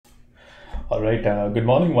Alright, good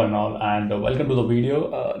morning one and all, and welcome to the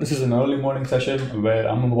video. This is an early morning session where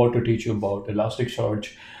I'm about to teach you about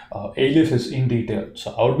Elasticsearch aliases in detail.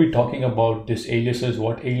 So I would be talking about these aliases,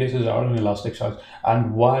 what aliases are in Elasticsearch,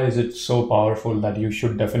 and why is it so powerful that you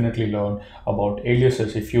should definitely learn about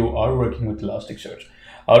aliases if you are working with Elasticsearch.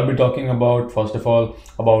 I'll be talking about, first of all,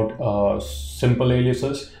 about simple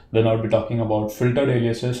aliases, then I'll be talking about filtered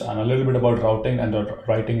aliases and a little bit about routing and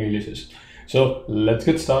writing aliases. So let's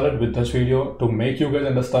get started with this video to make you guys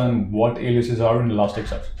understand what aliases are in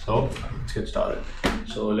Elasticsearch. So let's get started.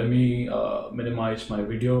 So let me minimize my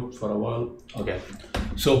video for a while. Okay,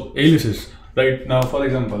 so aliases. Right now, for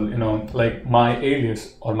example, like my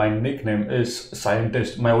alias or my nickname is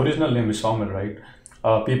Scientist. My original name is Somil, right?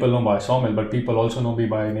 People know by Somil, but people also know me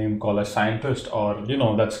by a name called as Scientist, or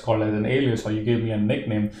that's called as an alias, or you gave me a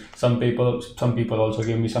nickname. Some people also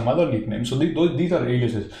gave me some other nicknames. So these are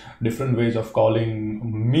aliases, different ways of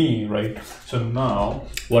calling me, right? So now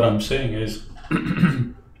what I'm saying is,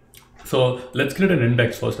 so let's create an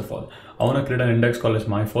index first of all. I want to create an index called as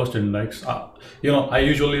my first index. I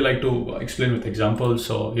usually like to explain with examples.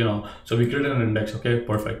 So, so we created an index. Okay,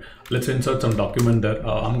 perfect. Let's insert some document there.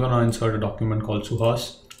 I'm going to insert a document called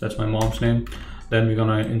Suhas. That's my mom's name. Then we're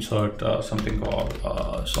going to insert something called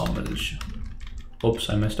Somil. Oops,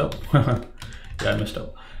 I messed up. Yeah, I messed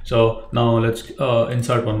up. So now let's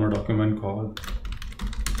insert one more document called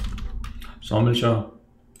Somil Shah.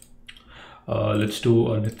 Let's do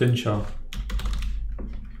Nitin Shah.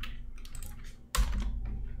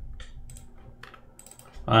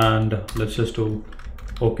 And let's just do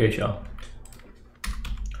OK Shah.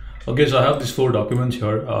 Okay, so I have these 4 documents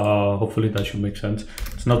here. Hopefully that should make sense.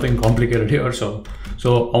 It's nothing complicated here. So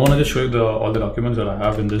I want to just show you all the documents that I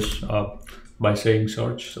have in this by saying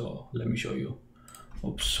search. So let me show you.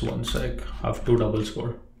 Oops, one sec. I have 2 double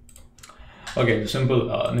score. Okay, simple.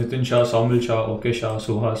 Nitin Shah, Somil Shah, OK Shah,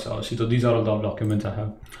 Suhas. So these are all the documents I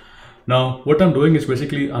have. Now, what I'm doing is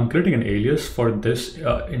basically I'm creating an alias for this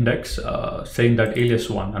index, saying that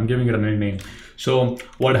alias1. I'm giving it a name. So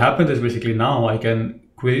what happens is basically now I can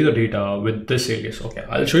query the data with this alias. Okay,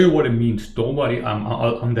 I'll show you what it means. Don't worry,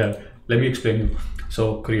 I'm there. Let me explain you.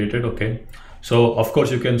 So created. Okay. So of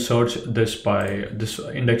course you can search this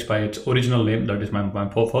index by its original name. That is my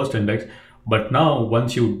first index. But now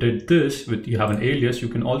once you did this you have an alias, you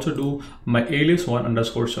can also do my alias1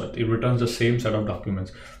 underscore search. It returns the same set of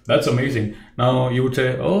documents. That's amazing. Now you would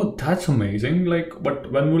say, oh, that's amazing.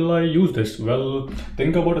 But when will I use this? Well,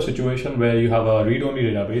 think about a situation where you have a read-only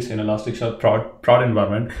database in Elasticsearch prod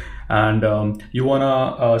environment, and you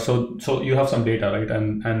wanna so you have some data, right?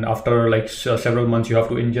 And after several months you have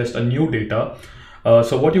to ingest a new data.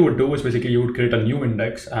 So what you would do is basically you would create a new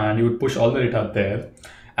index and you would push all the data there.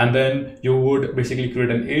 And then you would basically create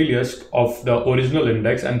an alias of the original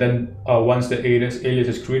index, and then once the alias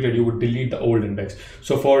is created, you would delete the old index.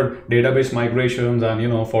 So for database migrations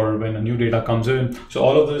and for when a new data comes in, so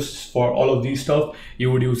for all of these stuff, you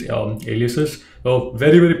would use aliases. So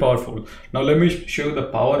very, very powerful. Now let me show you the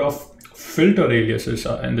power of filter aliases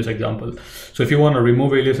in this example. So if you want to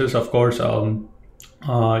remove aliases, of course,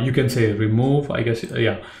 you can say remove, I guess.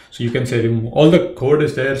 Yeah, so you can say remove. All the code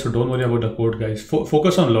is there, so don't worry about the code, guys.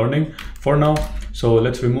 Focus on learning for now. So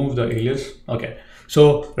let's remove the alias. Okay,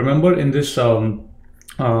 so remember in this where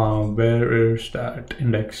is that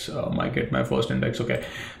index? My first index. Okay,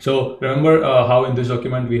 so remember how in this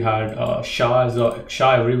document we had Shah as a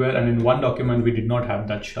Shah everywhere, and in one document we did not have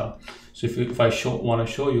that Shah. So if I want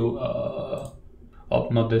to show you oh,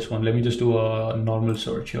 not this one, let me just do a normal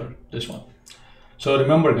search here, this one. So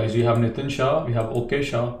remember, guys, we have Nitin Shah, we have OK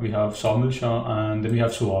Shah, we have Somil Shah, and then we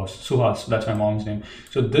have Suhas. That's my mom's name.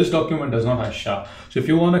 So this document does not have Shah. So if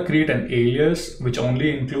you want to create an alias which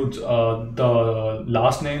only includes the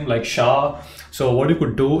last name like Shah, so what you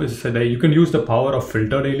could do is that you can use the power of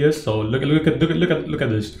filtered alias. So look at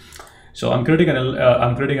this. So I'm creating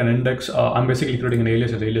an index. I'm basically creating an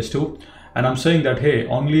alias as alias2. And I'm saying that, hey,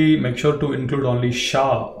 only make sure to include only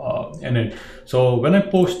Shah in it. So when I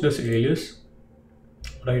post this alias,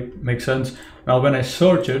 right, makes sense. Now when I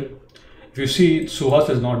search it, if you see, Suhas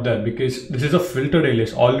is not there because this is a filtered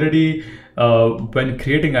alias. Already when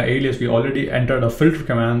creating an alias, we already entered a filter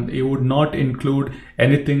command. You would not include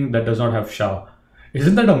anything that does not have Shah.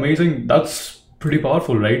 Isn't that amazing? That's pretty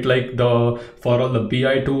powerful, right? For all the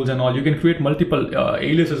BI tools and all, you can create multiple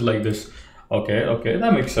aliases like this. Okay,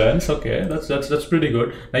 that makes sense. Okay, that's pretty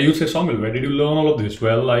good. Now you say, Samuel, where did you learn all of this?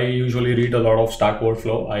 Well, I usually read a lot of Stack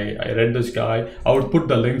Overflow. I read this guy. I would put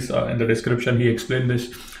the links in the description. He explained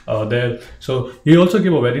this there. So he also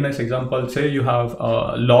gave a very nice example. Say you have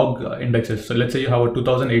log indexes. So let's say you have a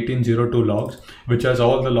 2018-02 logs, which has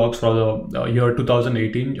all the logs for the year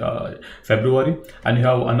 2018 February, and you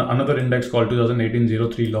have another index called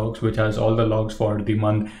 2018-03 logs, which has all the logs for the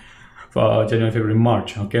month January, February,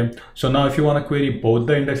 March. Okay, so now if you want to query both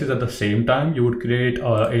the indexes at the same time, you would create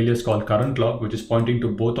an alias called current log, which is pointing to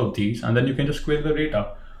both of these, and then you can just query the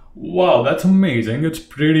data. Wow, that's amazing. It's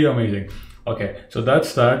pretty amazing. Okay, so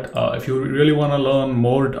that's that. If you really want to learn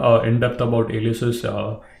more in depth about aliases,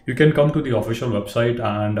 you can come to the official website,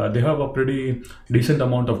 and they have a pretty decent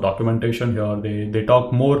amount of documentation here. They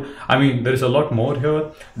talk more. I mean, there is a lot more here.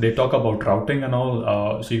 They talk about routing and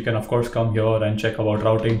all. So you can of course come here and check about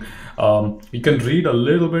routing. You can read a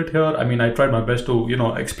little bit here. I mean, I tried my best to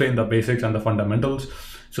explain the basics and the fundamentals.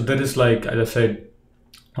 So there is, like as I said.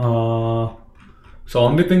 So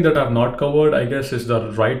only thing that I've not covered, I guess, is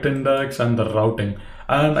the write index and the routing.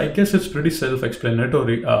 And I guess it's pretty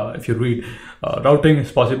self-explanatory if you read. Routing is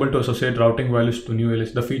possible to associate routing values to new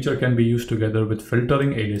alias. The feature can be used together with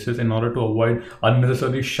filtering aliases in order to avoid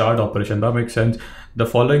unnecessary shard operation. That makes sense. The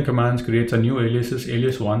following commands creates a new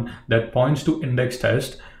alias1 that points to index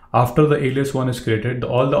test. After the alias 1 is created,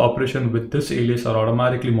 all the operation with this alias are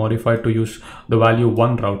automatically modified to use the value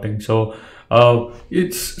 1 routing. So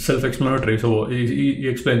it's self-explanatory. So he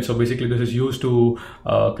explains. So basically, this is used to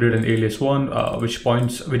create an alias 1, which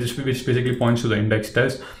basically points to the index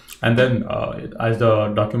test. And then, as the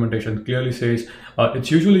documentation clearly says,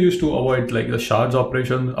 it's usually used to avoid like the shards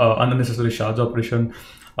operation, unnecessary shards operation.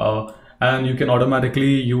 And you can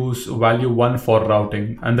automatically use value 1 for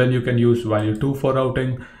routing, and then you can use value 2 for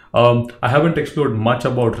routing. I haven't explored much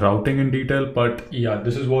about routing in detail, but yeah,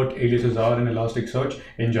 this is what aliases are in Elasticsearch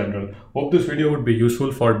in general. Hope this video would be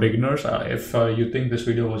useful for beginners. If you think this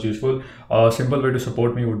video was useful, a simple way to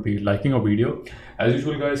support me would be liking a video. As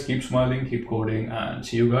usual guys, keep smiling, keep coding, and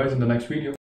see you guys in the next video.